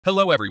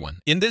Hello everyone,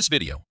 in this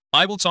video,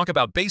 I will talk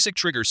about basic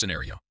trigger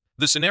scenario.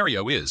 The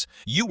scenario is,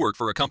 you work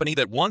for a company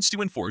that wants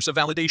to enforce a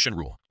validation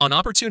rule. On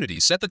opportunity,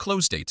 set the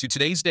close date to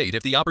today's date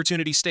if the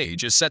opportunity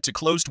stage is set to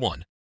closed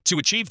won. To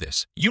achieve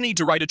this, you need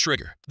to write a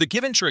trigger. The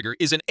given trigger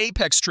is an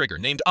apex trigger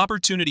named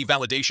opportunity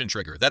validation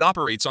trigger that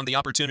operates on the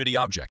opportunity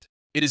object.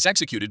 It is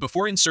executed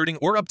before inserting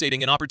or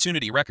updating an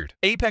opportunity record.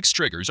 Apex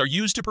triggers are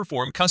used to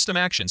perform custom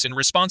actions in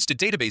response to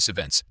database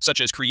events, such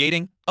as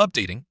creating,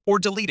 updating, or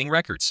deleting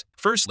records.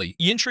 Firstly,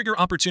 trigger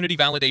opportunity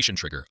validation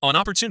trigger on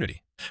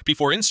opportunity.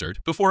 Before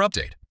insert, before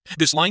update.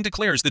 This line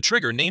declares the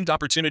trigger named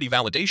opportunity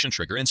validation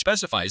trigger and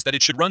specifies that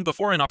it should run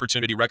before an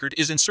opportunity record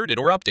is inserted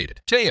or updated.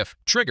 If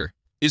trigger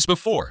is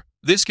before.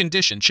 This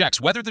condition checks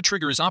whether the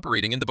trigger is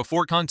operating in the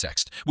before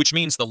context, which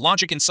means the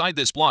logic inside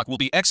this block will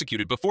be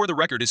executed before the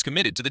record is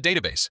committed to the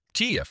database.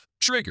 If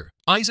trigger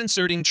is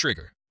inserting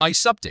trigger is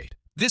update.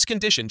 This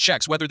condition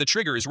checks whether the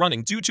trigger is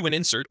running due to an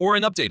insert or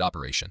an update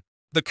operation.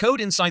 The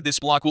code inside this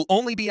block will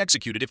only be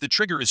executed if the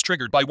trigger is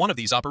triggered by one of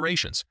these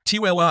operations.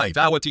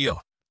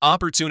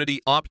 Opportunity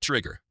op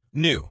trigger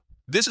new.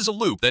 This is a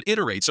loop that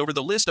iterates over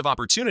the list of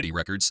opportunity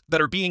records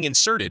that are being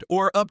inserted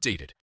or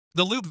updated.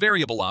 The loop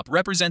variable op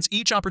represents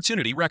each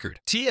opportunity record.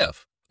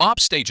 Op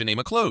stage name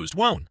a closed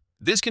won.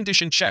 This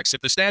condition checks if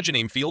the stage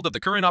name field of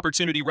the current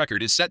opportunity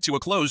record is set to a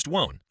closed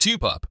won.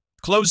 Pub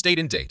close date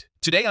and date.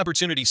 Today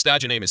opportunity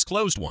stage name is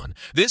closed won.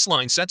 This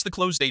line sets the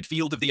close date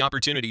field of the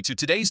opportunity to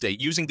today's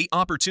date using the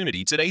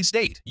opportunity today's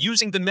date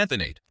using the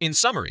methanate. In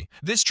summary,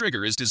 this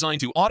trigger is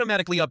designed to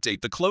automatically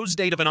update the close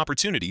date of an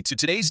opportunity to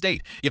today's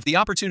date if the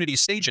opportunity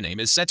stage name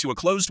is set to a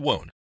closed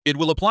won. It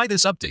will apply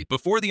this update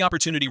before the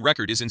opportunity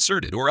record is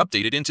inserted or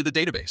updated into the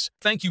database.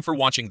 Thank you for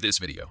watching this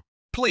video.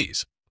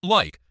 Please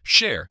like,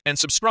 share, and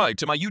subscribe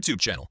to my YouTube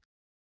channel.